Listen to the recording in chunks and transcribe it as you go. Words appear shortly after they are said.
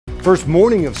First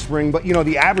morning of spring, but you know,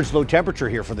 the average low temperature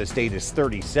here for this date is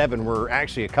 37. We're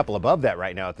actually a couple above that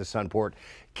right now at the Sunport.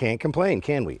 Can't complain,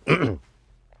 can we?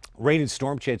 Rain and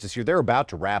storm chances here, they're about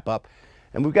to wrap up.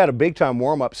 And we've got a big time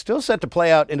warm up still set to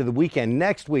play out into the weekend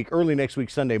next week, early next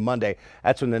week, Sunday, Monday.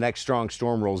 That's when the next strong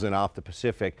storm rolls in off the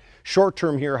Pacific. Short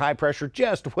term here, high pressure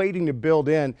just waiting to build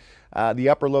in. The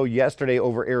upper low yesterday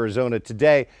over Arizona,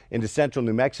 today into central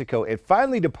New Mexico. It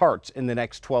finally departs in the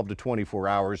next 12 to 24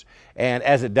 hours. And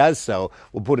as it does so,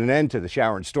 we'll put an end to the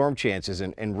shower and storm chances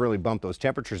and really bump those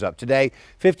temperatures up. Today,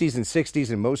 50s and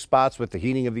 60s in most spots with the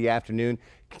heating of the afternoon.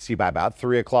 You can see by about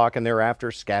 3 o'clock and thereafter,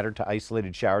 scattered to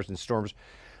isolated showers and storms.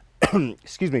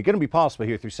 Excuse me, going to be possible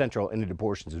here through central and into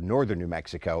portions of northern New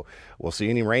Mexico. We'll see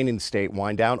any rain in the state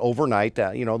wind down overnight.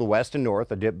 The west and north,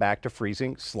 a dip back to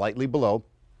freezing, slightly below.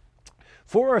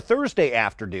 For our Thursday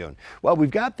afternoon, well,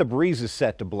 we've got the breezes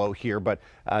set to blow here, but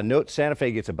note Santa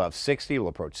Fe gets above 60. We'll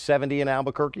approach 70 in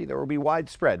Albuquerque. There will be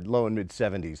widespread low and mid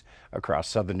 70s across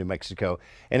southern New Mexico.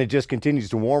 And it just continues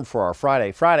to warm for our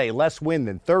Friday. Friday, less wind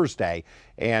than Thursday.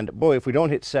 And boy, if we don't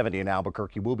hit 70 in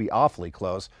Albuquerque, we'll be awfully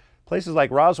close. Places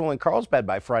like Roswell and Carlsbad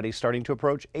by Friday starting to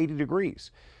approach 80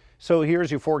 degrees. So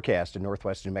here's your forecast in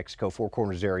northwest New Mexico, Four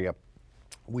Corners area.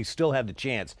 We still have the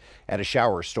chance at a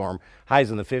shower storm.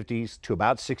 Highs in the 50s to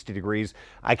about 60 degrees.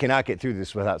 I cannot get through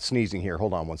this without sneezing here.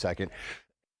 Hold on one second.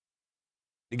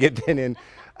 To get that in.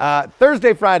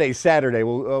 Thursday, Friday, Saturday,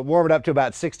 we'll warm it up to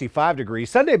about 65 degrees.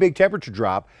 Sunday, big temperature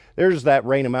drop. There's that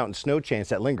rain and mountain snow chance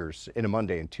that lingers into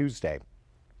Monday and Tuesday.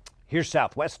 Here's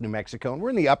southwest New Mexico, and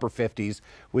we're in the upper 50s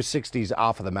with 60s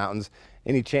off of the mountains.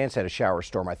 Any chance at a shower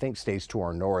storm, I think, stays to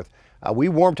our north. We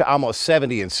warmed to almost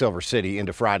 70 in Silver City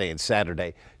into Friday and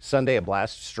Saturday. Sunday, a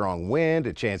blast of strong wind,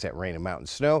 a chance at rain and mountain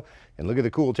snow. And look at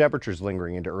the cool temperatures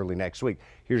lingering into early next week.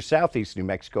 Here's southeast New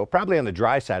Mexico, probably on the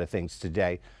dry side of things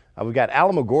today. We've got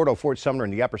Alamogordo, Fort Sumner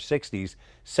in the upper 60s,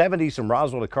 70s from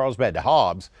Roswell to Carlsbad to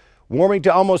Hobbs. Warming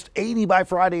to almost 80 by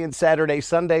Friday and Saturday.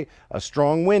 Sunday, a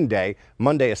strong wind day.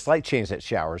 Monday, a slight chance at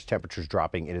showers. Temperatures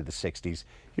dropping into the 60s.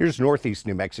 Here's northeast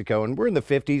New Mexico, and we're in the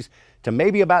 50s to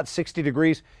maybe about 60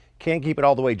 degrees. Can't keep it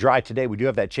all the way dry today. We do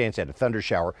have that chance at a thunder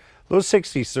shower. Low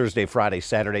 60s Thursday, Friday,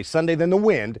 Saturday, Sunday, then the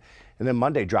wind. And then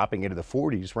Monday dropping into the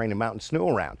 40s, rain and mountain snow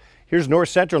around. Here's north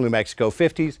central New Mexico,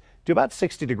 50s to about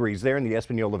 60 degrees there in the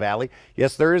Espanola Valley.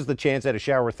 Yes, there is the chance at a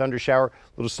shower or thunder shower. A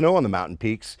little snow on the mountain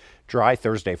peaks. Dry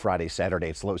Thursday, Friday, Saturday.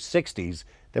 It's low 60s.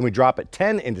 Then we drop at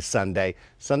 10 into Sunday.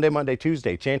 Sunday, Monday,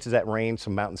 Tuesday. Chances at rain,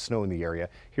 some mountain snow in the area.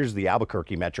 Here's the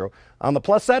Albuquerque metro. On the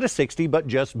plus side of 60, but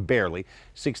just barely.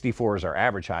 64 is our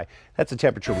average high. That's a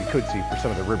temperature we could see for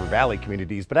some of the River Valley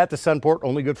communities. But at the Sunport,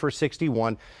 only good for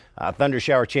 61. Thunder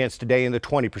shower chance today in the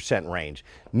 20% range.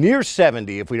 Near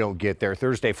 70 if we don't get there.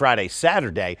 Thursday, Friday,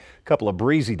 Saturday. A couple of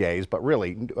breezy days, but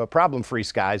really problem-free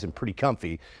skies and pretty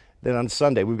comfy. Then on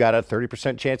Sunday, we've got a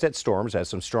 30% chance at storms as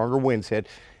some stronger winds hit.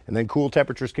 And then cool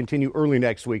temperatures continue early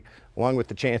next week, along with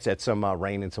the chance at some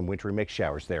rain and some wintry mixed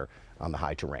showers there on the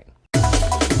high terrain.